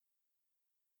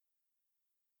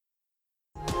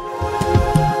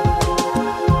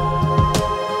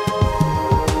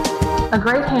A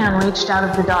great hand reached out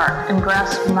of the dark and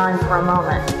grasped mine for a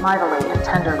moment, mightily and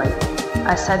tenderly.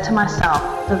 I said to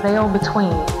myself, the veil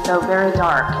between, though very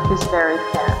dark, is very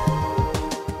thin.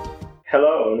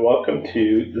 Hello and welcome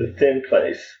to The Thin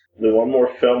Place, the One More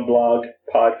Film blog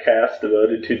podcast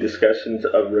devoted to discussions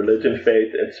of religion,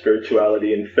 faith, and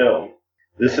spirituality in film.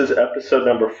 This is episode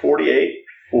number 48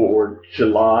 for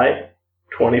July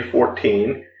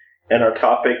 2014, and our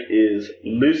topic is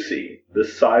Lucy, the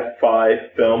sci-fi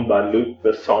film by Luc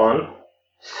Besson,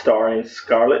 starring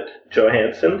Scarlett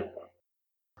Johansson.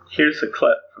 Here's a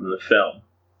clip from the film.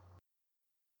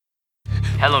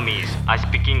 Hello, miss. I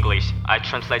speak English. I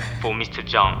translate for Mr.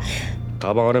 Zhang.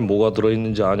 가방 안에 뭐가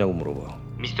들어있는지 아냐고 물어봐.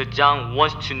 Mr. Zhang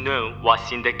wants to know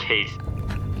what's in the case.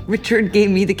 Richard gave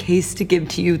me the case to give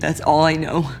to you. That's all I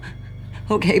know.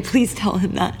 Okay, please tell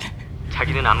him that.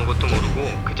 자기는 아무것도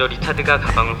모르고 그저 리차드가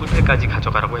가방을 호텔까지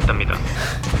가져가라고 했답니다.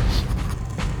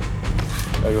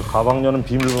 야, 이거 가방 여는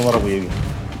비밀번호라고 얘기해.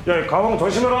 야, 이 가방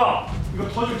조심해라. 이거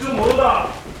터질 줄 모른다.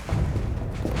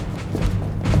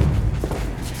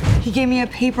 He gave me a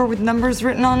paper with numbers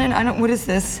written on it. What is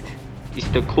this? It's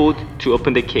the code to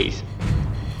open the case.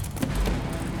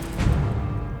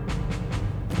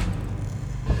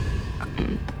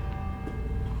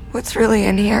 What's really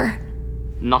in here?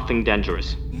 Nothing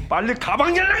dangerous. 빨리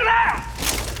가방 열라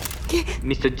그래!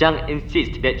 Mr. Zhang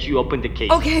insists that you open the case.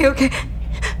 Okay.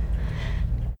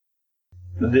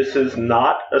 This is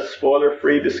not a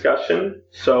spoiler-free discussion,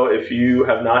 so if you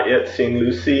have not yet seen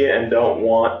Lucy and don't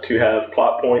want to have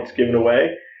plot points given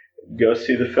away, go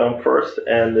see the film first,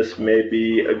 and this may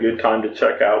be a good time to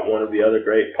check out one of the other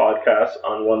great podcasts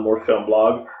on One More Film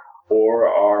blog or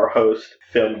our host,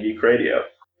 Film Geek Radio.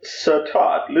 So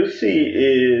Todd, Lucy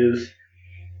is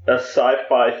a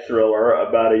sci-fi thriller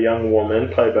about a young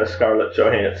woman played by Scarlett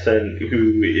Johansson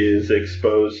who is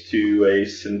exposed to a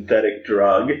synthetic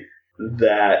drug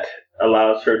that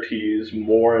allows her to use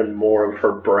more and more of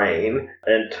her brain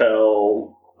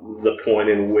until the point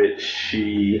in which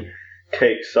she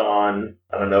takes on,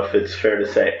 I don't know if it's fair to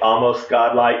say, almost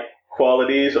godlike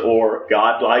qualities or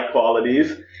godlike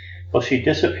qualities. Well, she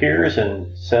disappears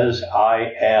and says,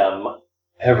 I am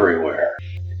everywhere.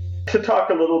 To talk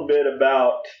a little bit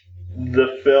about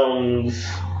the film's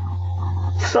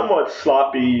somewhat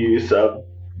sloppy use of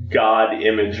God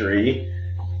imagery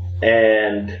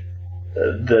and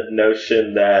the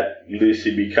notion that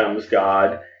Lucy becomes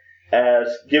God as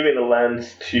giving a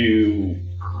lens to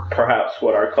perhaps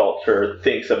what our culture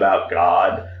thinks about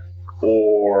God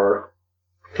or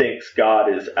thinks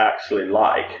God is actually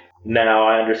like. Now,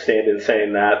 I understand in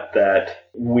saying that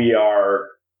we are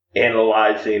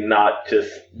analyzing not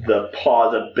just the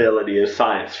plausibility of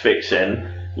science fiction,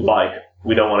 like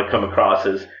we don't want to come across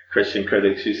as Christian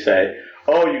critics who say,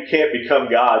 oh, you can't become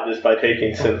God just by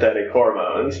taking synthetic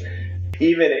hormones.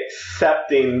 Even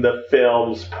accepting the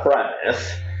film's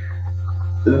premise,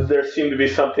 there seemed to be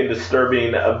something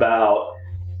disturbing about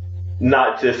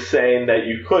not just saying that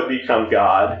you could become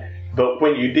God, but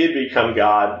when you did become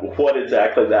God, what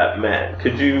exactly that meant.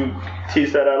 Could you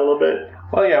tease that out a little bit?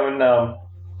 Well, yeah, when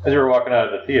as we were walking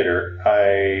out of the theater,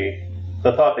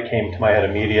 the thought that came to my head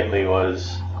immediately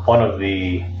was one of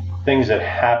the things that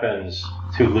happens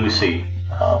to Lucy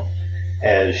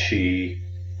as she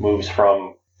moves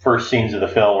from first scenes of the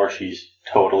film where she's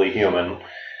totally human,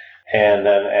 and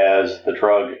then as the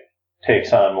drug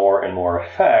takes on more and more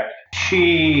effect,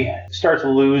 she starts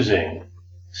losing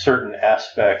certain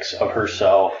aspects of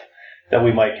herself that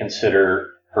we might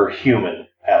consider her human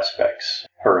aspects,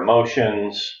 her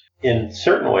emotions, in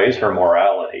certain ways her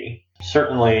morality,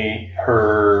 certainly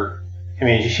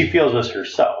she feels this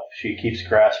herself. She keeps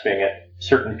grasping at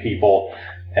certain people,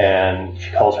 and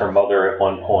she calls her mother at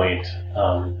one point,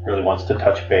 really wants to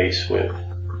touch base with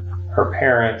her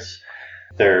parents.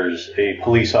 There's a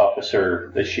police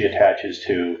officer that she attaches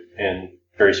to and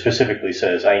very specifically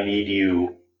says, I need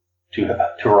you to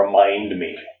remind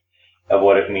me of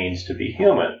what it means to be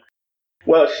human.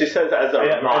 Well, she says as a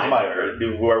reminder.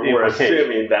 We're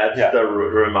assuming that's the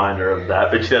reminder of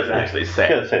that, but she doesn't actually say it.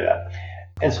 She doesn't say that.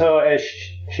 And so as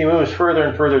she moves further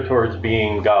and further towards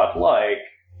being godlike,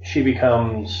 she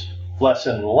becomes less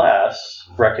and less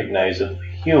recognizably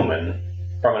human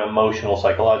from an emotional,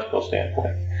 psychological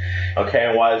standpoint. Okay,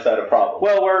 and why is that a problem?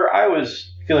 Well, where I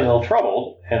was feeling a little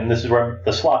troubled, and this is where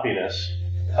the sloppiness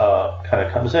kind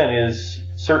of comes in, is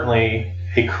certainly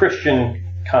a Christian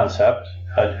concept,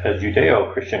 a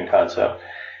Judeo-Christian concept,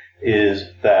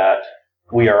 is that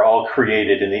we are all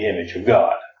created in the image of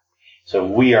God. So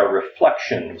we are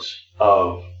reflections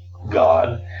of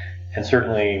God, and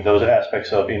certainly those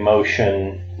aspects of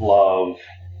emotion, love,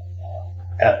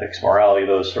 ethics, morality,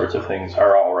 those sorts of things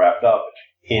are all wrapped up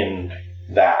in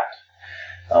that.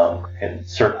 And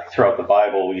certainly throughout the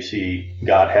Bible, we see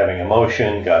God having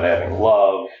emotion, God having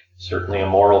love, certainly a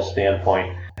moral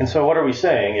standpoint. And so what are we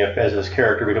saying if, as this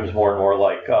character becomes more and more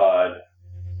like God,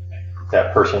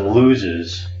 that person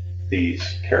loses these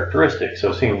characteristics?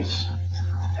 So it seems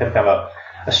to have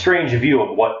a strange view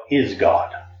of what is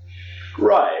God.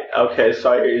 Right. Okay,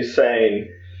 so I hear you saying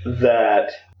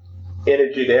that in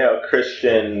a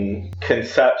Judeo-Christian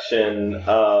conception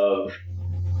of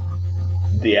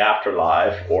the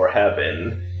afterlife or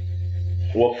heaven,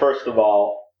 well, first of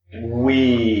all,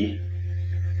 we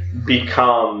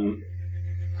become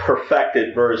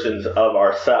perfected versions of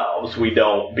ourselves. We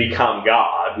don't become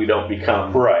God. We don't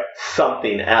become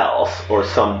something else or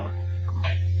someone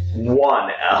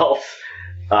else.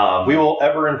 We will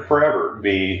ever and forever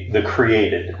be the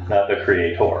created, not the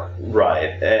creator.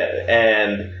 Right.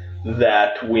 And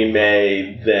that we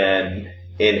may then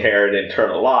inherit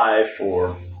eternal life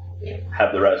or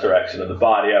have the resurrection of the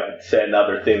body. I would say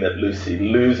another thing that Lucy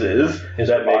loses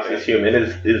that makes us human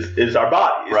is our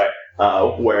bodies.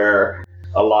 Right. Where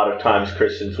a lot of times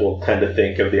Christians will tend to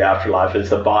think of the afterlife as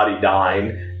the body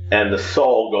dying and the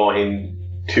soul going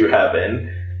to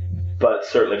heaven. But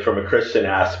certainly from a Christian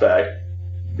aspect,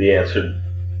 the answer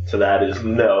to that is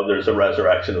no, there's a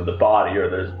resurrection of the body, or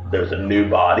there's a new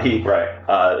body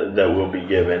that will be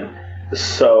given.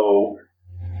 So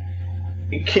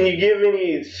can you give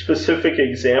any specific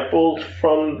examples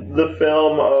from the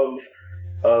film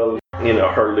of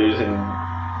her losing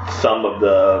some of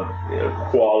the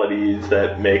qualities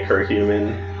that make her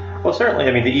human? Well, certainly.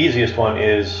 I mean, the easiest one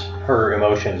is her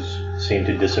emotions seem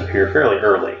to disappear fairly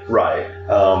early. Right.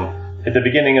 At the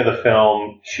beginning of the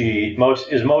film, she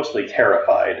is mostly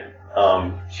terrified.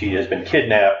 She has been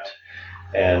kidnapped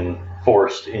and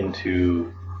forced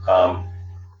into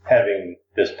having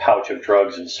this pouch of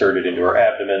drugs inserted into her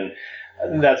abdomen.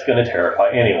 That's going to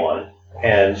terrify anyone.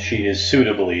 And she is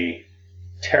suitably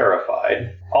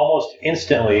terrified. Almost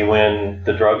instantly when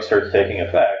the drug starts taking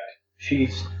effect, she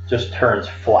just turns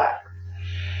flat.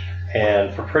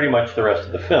 And for pretty much the rest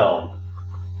of the film,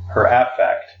 her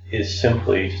affect is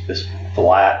simply this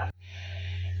flat,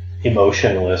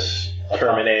 emotionless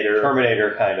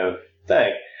Terminator kind of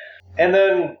thing. And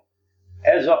then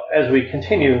as we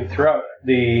continue throughout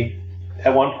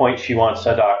at one point she wants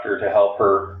a doctor to help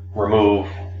her remove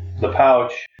the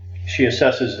pouch. She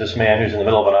assesses this man who's in the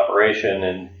middle of an operation,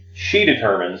 and she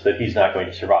determines that he's not going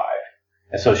to survive.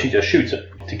 And so she just shoots him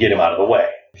to get him out of the way.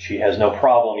 She has no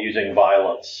problem using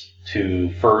violence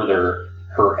to further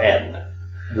her end.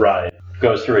 Right.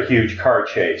 Goes through a huge car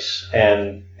chase,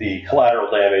 and the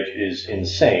collateral damage is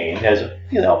insane. As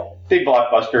big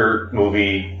blockbuster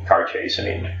movie car chase. I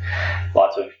mean,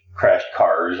 lots of crashed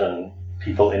cars and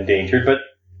people endangered. But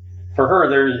for her,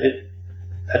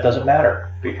 that doesn't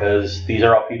matter, because these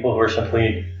are all people who are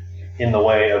simply in the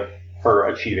way of her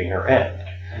achieving her end.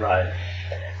 Right.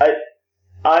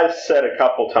 I've said a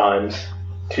couple times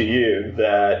to you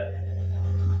that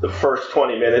the first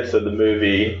 20 minutes of the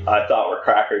movie I thought were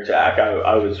crackerjack.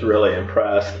 I was really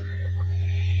impressed,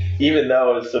 even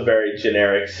though it's a very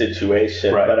generic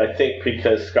situation. Right. But I think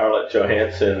because Scarlett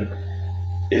Johansson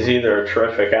is either a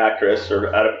terrific actress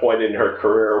or at a point in her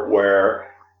career where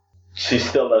she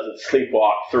still doesn't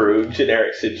sleepwalk through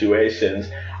generic situations,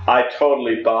 I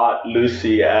totally bought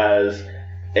Lucy as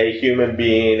a human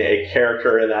being, a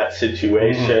character in that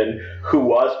situation who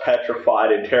was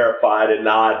petrified and terrified, and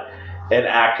not an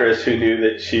actress who knew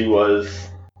that she was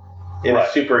in a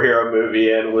superhero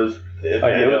movie and was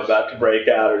about to break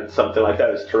out or something like that.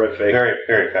 It was terrific. Very,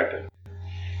 very effective.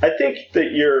 I think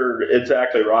that you're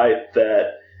exactly right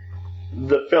that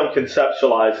the film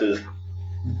conceptualizes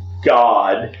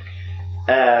God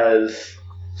as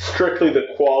strictly the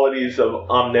qualities of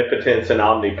omnipotence and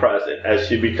omnipresent. As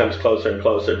she becomes closer and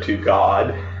closer to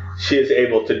God, she is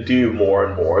able to do more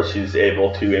and more. She's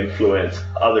able to influence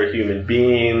other human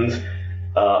beings,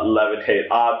 levitate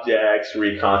objects,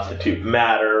 reconstitute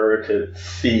matter, to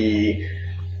see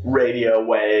radio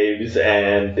waves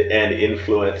and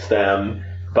influence them.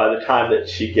 By the time that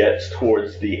she gets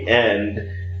towards the end,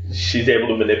 she's able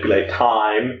to manipulate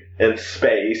time and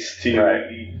space to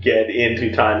get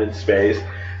into time and space.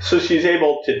 So she's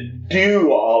able to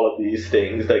do all of these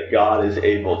things that God is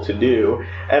able to do.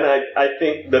 And I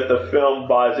think that the film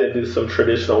buys into some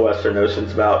traditional Western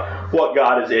notions about what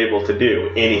God is able to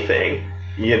do. Anything.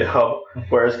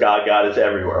 Where's God? God is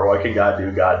everywhere. What can God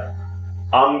do? God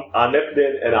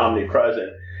omnipotent and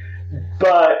omnipresent.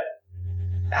 But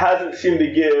hasn't seemed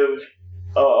to give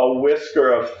a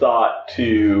whisker of thought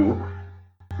to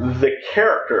the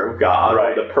character of God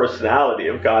Right. or the personality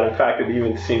of God. In fact, it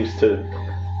even seems to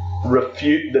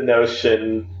refute the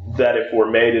notion that if we're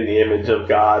made in the image of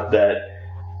God,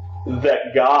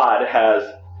 that God has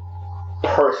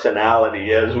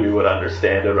personality as we would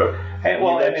understand it. Or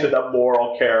you mentioned a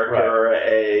moral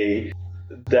character,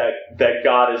 that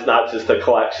God is not just a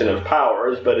collection of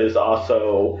powers, but is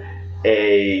also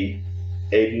a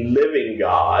living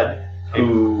God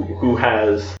who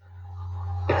has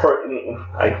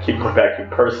I keep going back to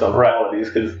personal qualities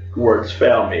because words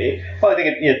fail me. Well, I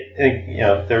think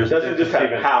there's doesn't just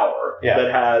have power,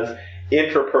 but has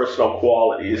interpersonal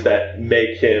qualities that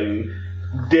make him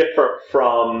different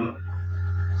from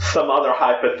some other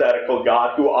hypothetical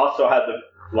God who also had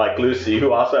like Lucy,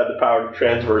 who also had the power to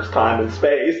transverse time and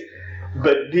space,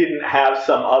 but didn't have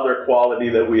some other quality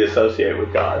that we associate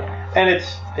with God. And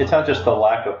it's not just the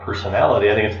lack of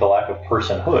personality. I think it's the lack of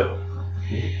personhood.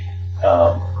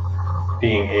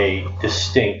 Being a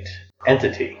distinct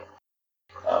entity,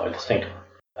 a distinct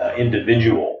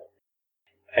individual.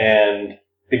 And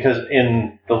because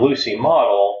in the Lucy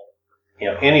model,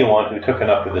 anyone who took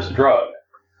enough of this drug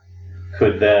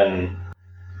could then,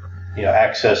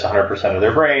 access 100% of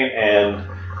their brain and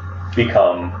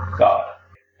become God.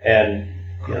 And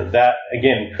that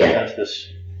again presents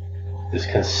this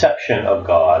conception of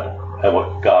God and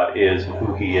what God is and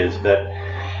who He is that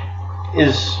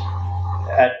is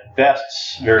at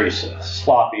best very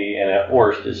sloppy, and at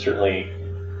worst is certainly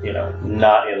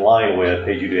not in line with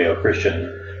a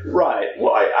Judeo-Christian. Right.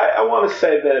 Well, I want to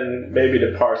say then, maybe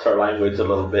to parse our language a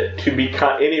little bit, to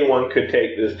become, anyone could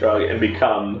take this drug and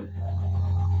become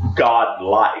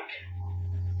God-like.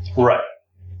 Right.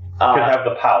 Could have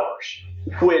the powers.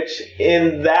 Which,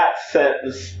 in that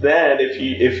sentence, then,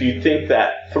 if you think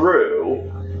that through,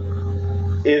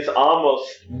 is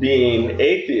almost being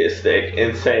atheistic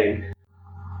and saying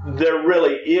there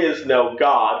really is no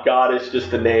God. God is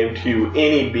just a name to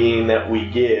any being that we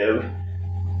give,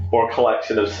 or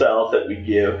collection of cells that we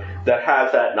give, that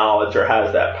has that knowledge or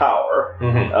has that power.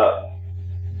 Mm-hmm.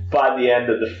 By the end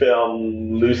of the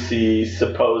film, Lucy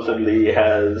supposedly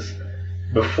has,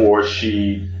 before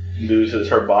she loses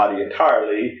her body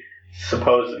entirely,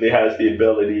 supposedly has the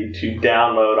ability to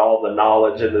download all the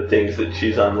knowledge and the things that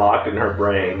she's unlocked in her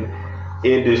brain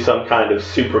into some kind of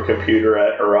supercomputer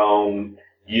at her own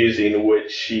using,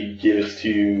 which she gives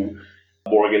to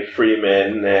Morgan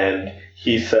Freeman, and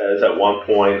he says at one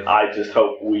point, "I just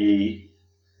hope we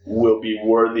will be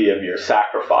worthy of your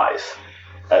sacrifice,"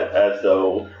 as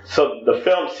though. So the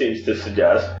film seems to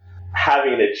suggest,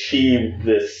 having achieved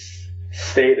this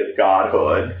state of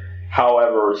godhood,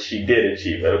 however she did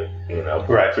achieve it,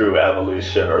 through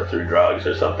evolution or through drugs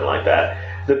or something like that,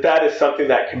 that is something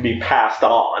that can be passed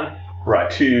on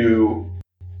to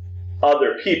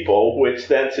other people, which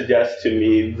then suggests to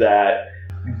me that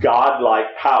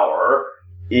godlike power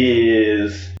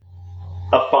is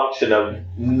a function of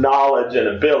knowledge and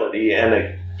ability,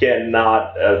 and again,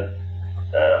 not a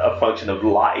function of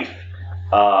life,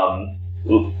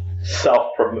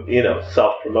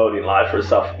 self-promoting life or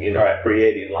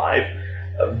creating life,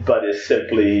 but is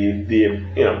simply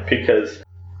because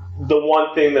the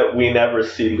one thing that we never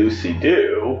see Lucy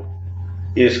do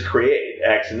is create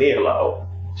ex nihilo.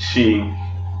 She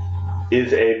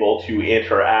is able to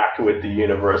interact with the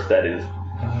universe that is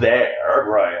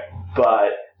there,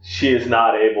 but she is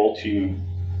not able to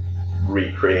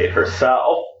recreate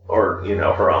herself or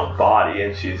her own body,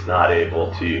 and she's not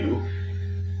able to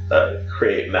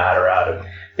create matter out of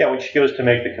it. Yeah, when she goes to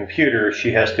make the computer,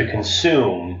 she has to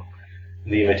consume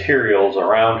the materials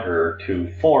around her to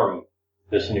form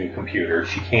this new computer.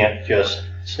 She can't just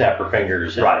snap her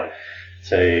fingers and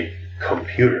say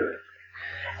computer.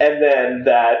 And then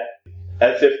that,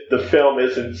 as if the film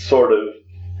isn't sort of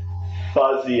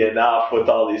fuzzy enough with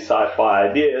all these sci-fi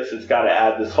ideas, it's got to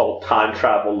add this whole time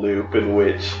travel loop in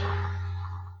which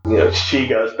she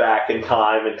goes back in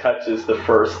time and touches the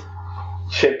first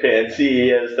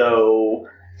chimpanzee, as though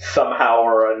somehow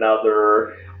or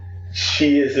another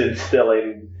she is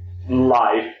instilling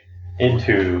life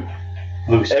into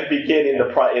Lucy, and beginning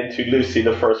into Lucy,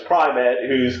 the first primate,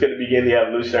 who's going to begin the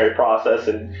evolutionary process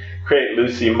and create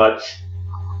Lucy much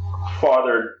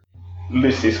farther.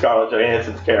 Lucy Scarlett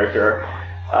Johansson's character.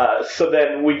 So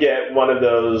then we get one of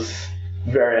those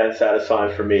very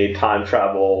unsatisfying for me time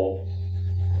travel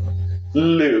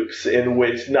loops in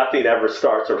which nothing ever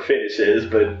starts or finishes,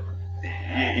 but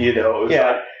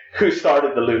like, who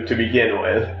started the loop to begin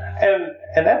with?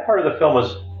 And that part of the film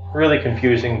was really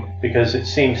confusing because it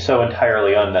seemed so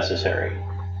entirely unnecessary,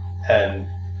 and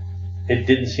it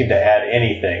didn't seem to add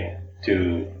anything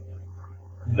to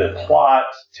the plot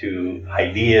to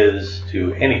ideas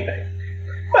to anything.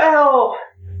 Well,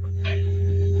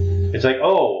 It's like,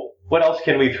 oh, what else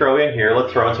can we throw in here?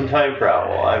 Let's throw in some time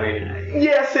travel. I mean,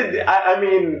 yes,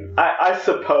 I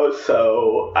suppose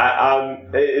so.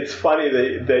 It's funny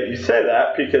that you say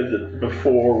that, because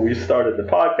before we started the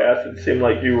podcast, it seemed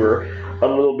like you were a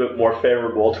little bit more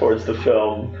favorable towards the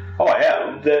film. oh, I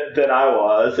am. Than I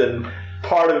was, and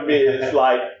part of me is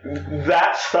like,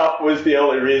 that stuff was the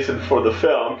only reason for the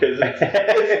film, because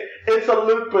it's a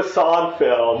Luc Besson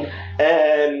film,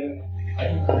 and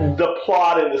the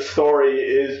plot and the story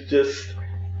is just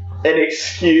an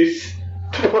excuse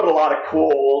to put a lot of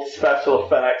cool special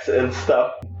effects and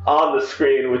stuff on the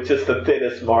screen with just the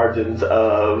thinnest margins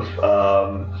of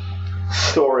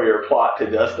story or plot to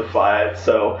justify it.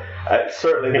 So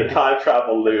certainly the time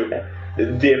travel loop,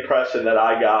 the impression that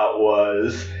I got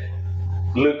was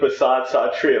Luc Besson saw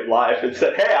Tree of Life and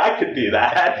said, hey, I could do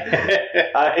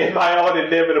that in my own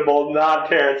inimitable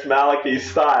non-Terrence Malick-y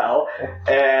style.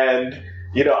 And,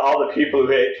 all the people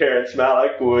who hate Terrence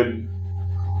Malick would,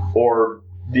 or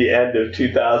the end of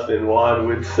 2001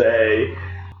 would say,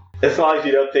 as long as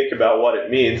you don't think about what it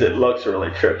means, it looks really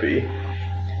trippy.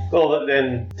 Well,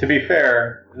 then, to be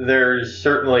fair, there's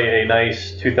certainly a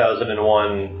nice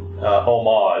 2001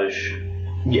 homage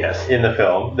Yes. in the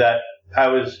film that I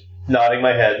was nodding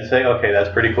my head and saying, okay, that's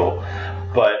pretty cool.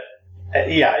 But,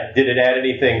 yeah, did it add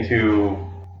anything to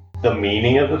the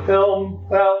meaning of the film?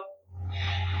 Well,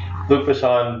 Luc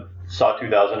Besson saw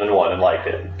 2001 and liked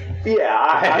it. Yeah,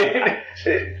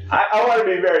 I want to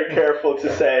be very careful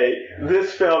to say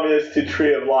this film is to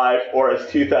Tree of Life or as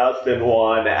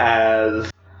 2001 as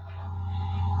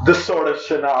the Sword of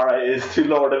Shannara is to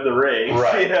Lord of the Rings,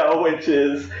 right. Which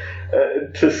is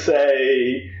to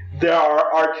say there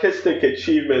are artistic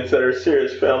achievements that are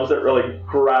serious films that really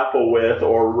grapple with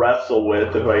or wrestle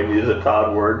with, if I can use a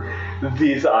Todd word,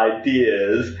 these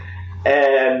ideas.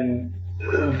 And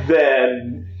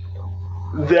then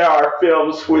there are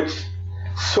films which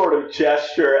sort of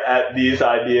gesture at these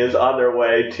ideas on their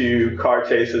way to car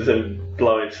chases and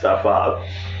blowing stuff up.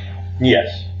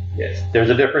 Yes. There's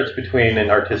a difference between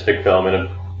an artistic film and a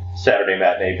Saturday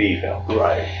matinee B film.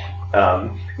 Right.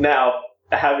 Now,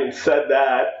 having said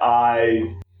that,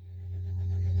 I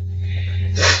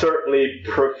certainly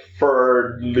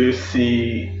preferred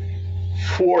Lucy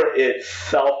for its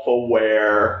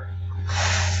self-aware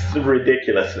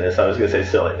ridiculousness. I was going to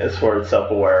say silliness, for its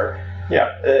self-aware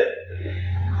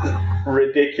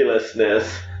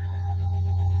ridiculousness,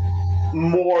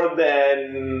 more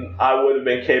than I would have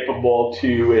been capable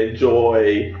to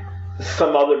enjoy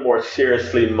some other more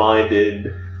seriously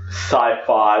minded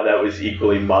sci-fi that was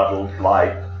equally muddled,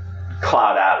 like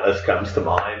Cloud Atlas comes to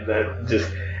mind, that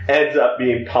just ends up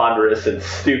being ponderous and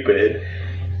stupid,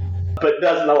 but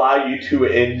doesn't allow you to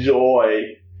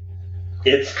enjoy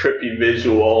its trippy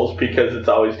visuals because it's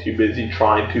always too busy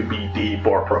trying to be deep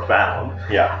or profound.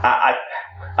 Yeah.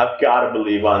 I've got to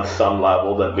believe on some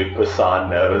level that Luc Besson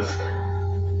knows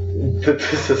that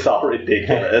this is all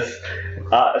ridiculous.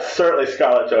 Certainly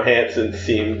Scarlett Johansson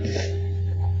seems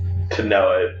to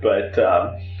know it, but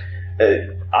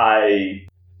I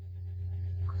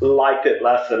liked it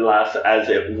less and less as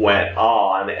it went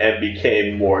on and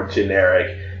became more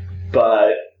generic.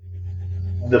 But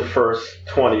the first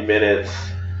 20 minutes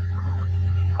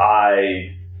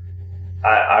I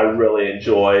really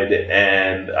enjoyed,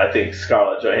 and I think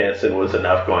Scarlett Johansson was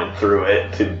enough going through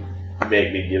it to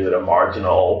make me give it a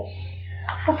marginal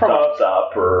thumbs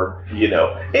up, or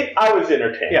I was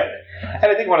entertained. Yeah, and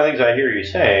I think one of the things I hear you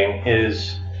saying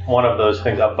is one of those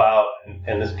things about,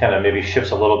 and this kind of maybe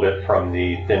shifts a little bit from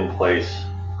the Thin Place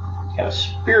kind of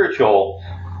spiritual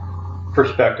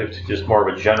perspective to just more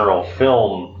of a general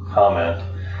film comment,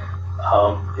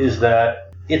 is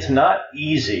that it's not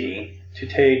easy to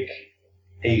take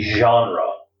a genre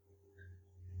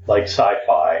like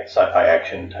sci-fi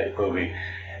action type movie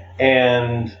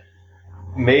and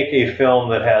make a film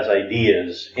that has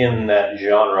ideas in that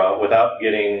genre without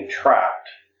getting trapped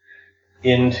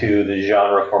into the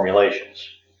genre formulations,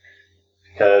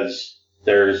 because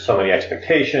there's so many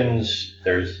expectations,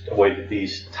 there's a way that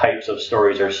these types of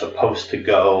stories are supposed to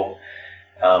go,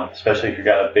 especially if you've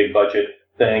got a big budget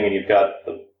thing and you've got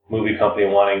the movie company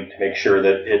wanting to make sure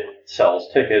that it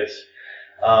sells tickets.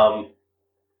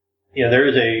 There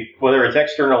is whether it's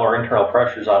external or internal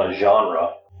pressures on a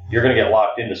genre, you're going to get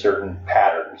locked into certain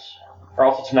patterns, or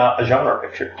else it's not a genre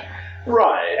picture.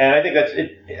 Right. And I think that's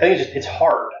it. I think it's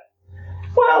hard.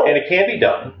 Well, and it can be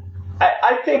done.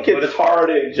 I think it's hard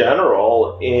in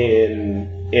general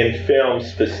in film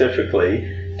specifically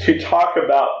to talk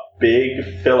about big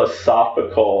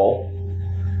philosophical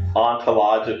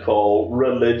ontological,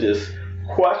 religious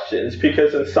questions,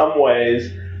 because in some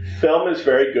ways, film is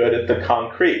very good at the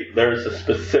concrete. There's a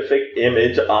specific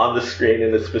image on the screen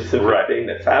and a specific thing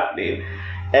that's happening.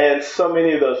 And so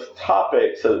many of those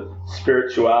topics of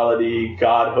spirituality,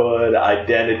 godhood,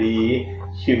 identity,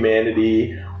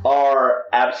 humanity are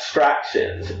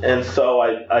abstractions. And so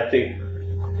I think,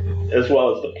 as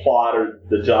well as the plot or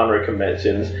the genre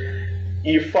conventions,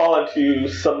 you fall into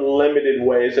some limited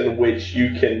ways in which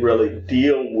you can really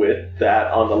deal with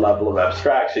that on the level of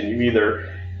abstraction. You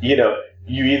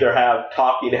either have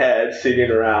talking heads sitting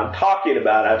around talking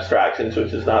about abstractions,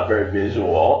 which is not very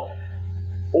visual,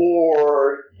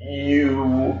 or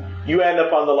you end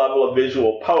up on the level of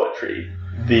visual poetry.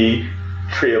 The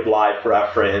Tree of Life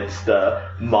reference, the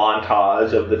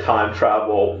montage of the time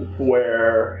travel,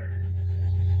 where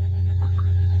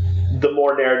the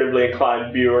more narratively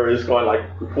inclined viewer is going like,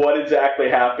 what exactly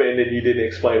happened, and you didn't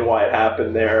explain why it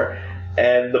happened there.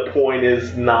 And the point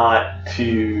is not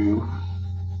to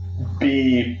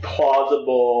be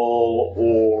plausible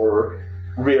or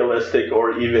realistic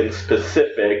or even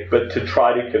specific, but to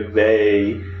try to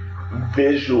convey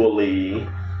visually,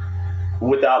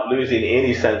 without losing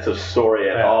any sense of story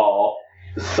at all,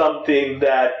 something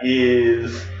that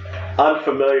is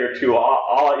unfamiliar to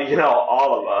all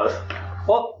of us.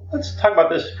 Well, let's talk about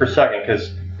this for a second,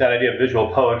 because that idea of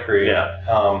visual poetry.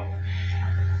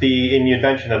 You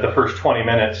mentioned that the first 20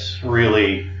 minutes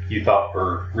really you thought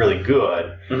were really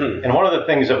good. Mm-hmm. And one of the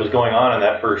things that was going on in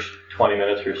that first 20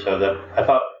 minutes or so that I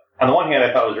thought, on the one hand,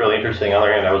 I thought was really interesting. On the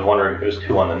other hand, I was wondering if it was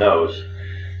too on the nose.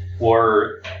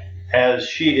 Were, as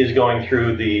she is going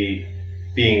through the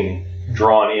being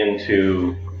drawn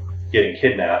into getting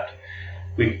kidnapped,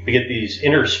 we get these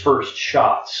interspersed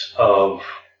shots of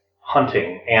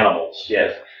hunting animals.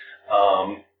 Yes.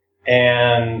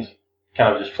 And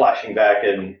kind of just flashing back,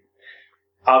 and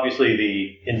obviously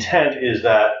the intent is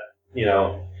that,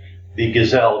 the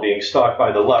gazelle being stalked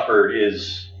by the leopard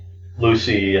is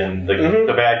Lucy, and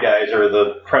the bad guys are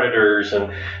the predators,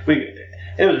 and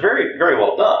it was very, very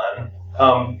well done.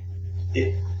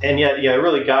 And yet, it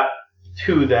really got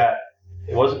to that.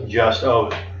 It wasn't just,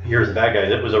 here's the bad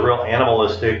guys. It was a real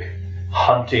animalistic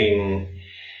hunting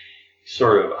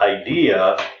sort of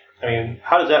idea. I mean,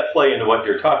 how does that play into what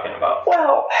you're talking about?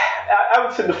 Well, I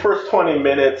would say the first 20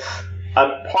 minutes,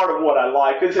 part of what I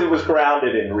liked is it was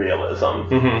grounded in realism.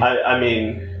 Mm-hmm.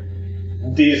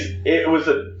 It was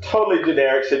a totally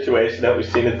generic situation that we've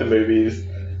seen at the movies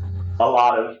a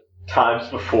lot of times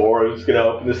before. It was going to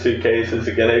open the suitcase. Is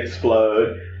it going to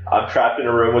explode? I'm trapped in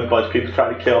a room with a bunch of people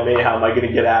trying to kill me. How am I going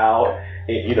to get out?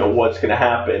 What's going to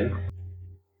happen?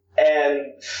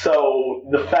 And so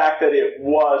the fact that it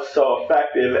was so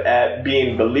effective at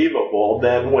being believable,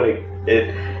 then when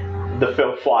the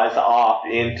film flies off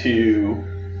into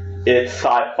its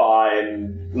sci-fi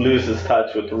and loses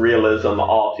touch with realism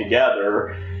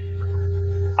altogether,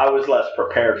 I was less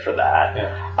prepared for that.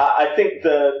 Yeah. I think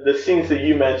the scenes that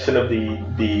you mentioned of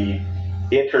the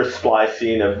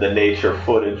intersplicing of the nature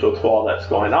footage with all that's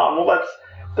going on, well,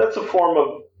 that's a form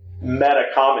of meta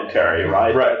commentary,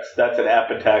 right? That's an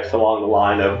epitext along the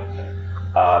line of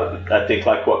I think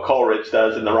like what Coleridge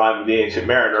does in The Rime of the Ancient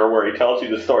Mariner, where he tells you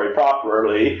the story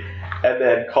properly, and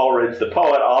then Coleridge the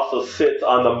poet also sits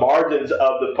on the margins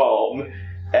of the poem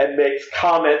and makes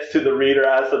comments to the reader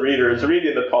as the reader is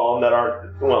reading the poem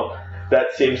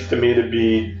that seems to me to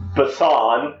be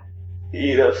Bassan,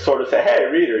 sort of say, hey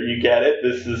reader, you get it,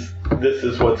 this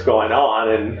is what's going on.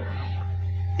 And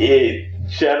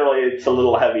generally it's a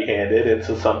little heavy-handed, and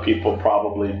so some people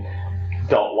probably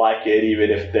don't like it, even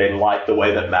if they like the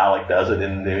way that Malick does it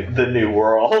in the New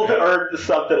World or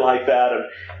something like that, of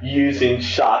using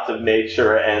shots of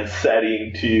nature and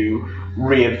setting to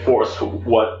reinforce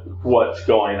what's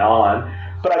going on.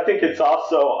 But I think it's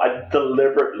also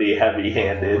deliberately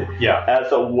heavy-handed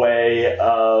as a way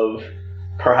of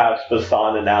perhaps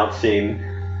Bassan announcing,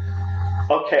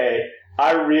 okay,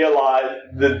 I realize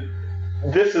that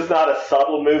this is not a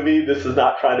subtle movie. This is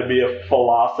not trying to be a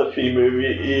philosophy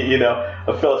movie,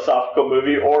 a philosophical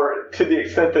movie, or to the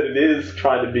extent that it is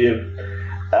trying to be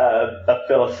a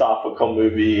philosophical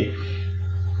movie,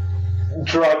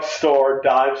 drugstore,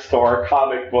 dime store,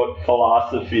 comic book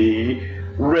philosophy,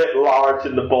 writ large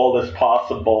in the boldest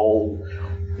possible,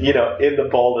 in the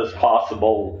boldest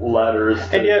possible letters.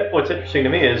 And yet, what's interesting to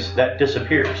me is that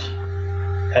disappears.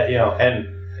 And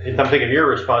I'm thinking of your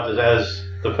responses as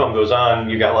the film goes on,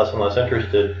 you got less and less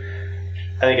interested.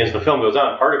 I think as the film goes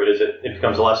on, part of it is it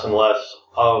becomes less and less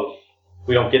of,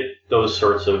 we don't get those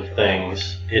sorts of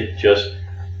things. It just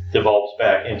devolves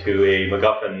back into a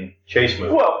MacGuffin chase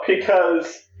movie. Well,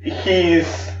 because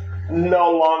he's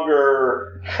no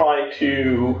longer trying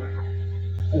to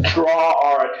draw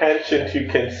our attention to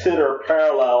consider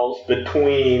parallels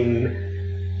between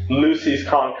Lucy's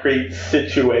concrete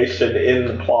situation in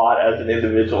the plot as an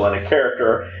individual and a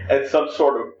character and some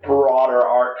sort of broader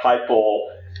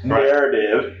archetypal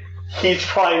narrative. He's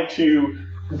trying to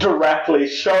directly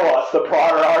show us the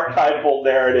broader archetypal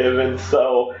narrative, and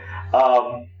so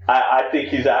I think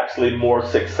he's actually more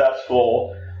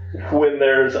successful when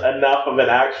there's enough of an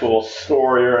actual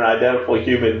story or an identifiable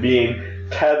human being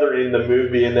tethering the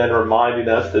movie and then reminding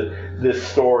us that this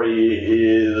story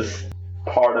is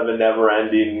part of a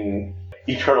never-ending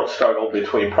eternal struggle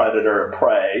between predator and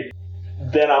prey.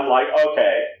 Then I'm like,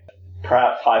 okay,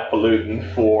 perhaps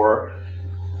highfalutin for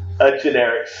a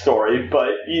generic story, but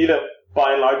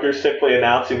by and large, you're simply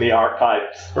announcing the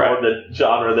archetypes or the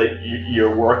genre that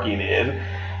you're working in.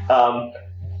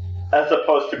 As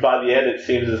opposed to by the end, it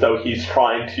seems as though he's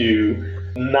trying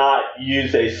to not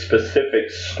use a specific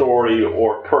story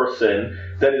or person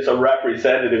that is a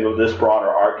representative of this broader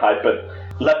archetype, but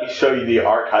let me show you the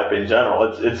archetype in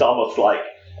general. It's almost like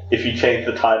if you change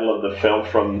the title of the film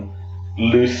from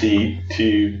Lucy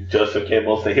to Joseph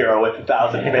Kimball's The Hero with a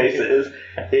Thousand Faces,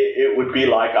 it would be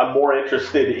like, I'm more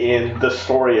interested in the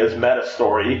story as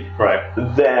meta-story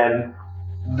than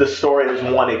the story as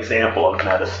one example of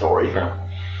meta-story.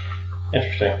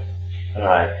 Interesting. All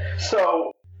right.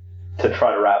 So, to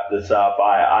try to wrap this up,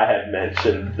 I had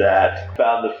mentioned that I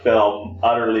found the film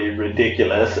utterly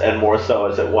ridiculous, and more so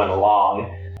as it went along.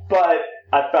 But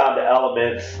I found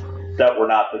elements that were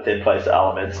not the thin place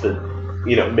elements that,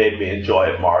 made me enjoy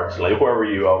it marginally. Where were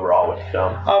you overall with the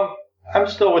film? I'm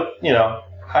still with,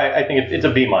 I think it's a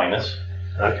B-.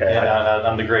 Okay.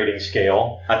 On the grading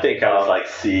scale. I think I was like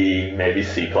C, maybe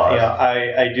C+. Yeah,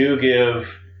 I do give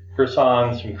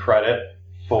Bresson some credit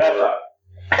for...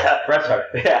 Bresson.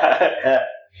 Yeah.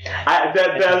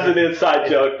 That's an inside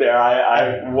joke there.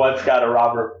 I once got a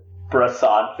Robert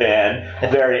Bresson fan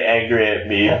very angry at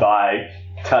me by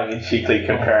tongue-in-cheekly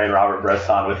comparing Robert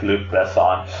Bresson with Luc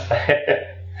Besson.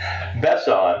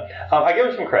 Besson, I give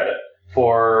him some credit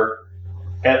for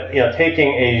taking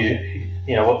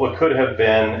what could have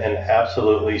been an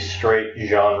absolutely straight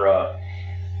genre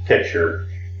picture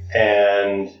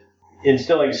and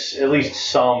instilling at least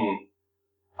some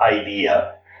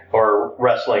idea or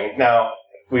wrestling. Now,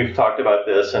 we've talked about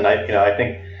this, and I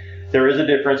think there is a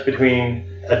difference between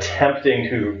attempting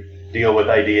to deal with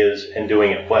ideas and doing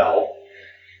it well.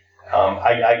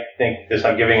 I think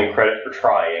I'm giving him credit for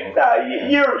trying.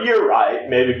 You're right.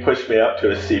 Maybe push me up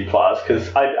to a C+,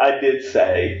 because I did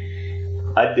say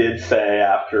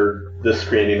after the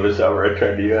screening was over, I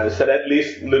turned to you and I said, at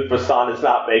least Luc Besson is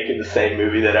not making the same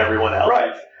movie that everyone else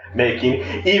is making,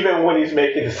 even when he's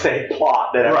making the same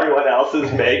plot that everyone else is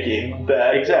making.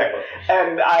 Exactly.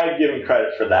 And I give him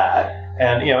credit for that.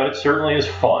 And it certainly is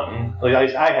fun. Like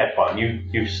I had fun.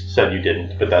 You said you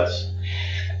didn't, but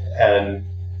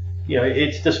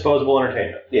it's disposable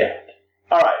entertainment. Yeah.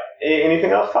 All right.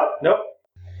 Anything else, Todd? Nope.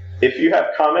 If you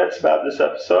have comments about this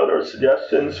episode or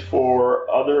suggestions for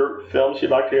other films you'd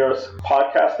like to hear us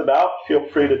podcast about, feel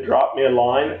free to drop me a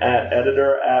line at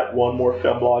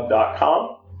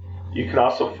editor@onemorefilmblog.com. You can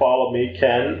also follow me,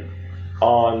 Ken,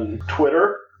 on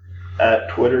Twitter at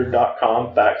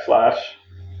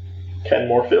twitter.com/Ken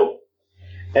Moorfield.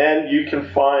 And you can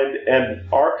find an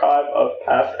archive of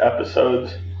past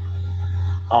episodes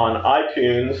on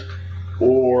iTunes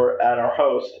or at our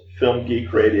host,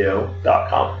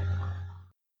 filmgeekradio.com.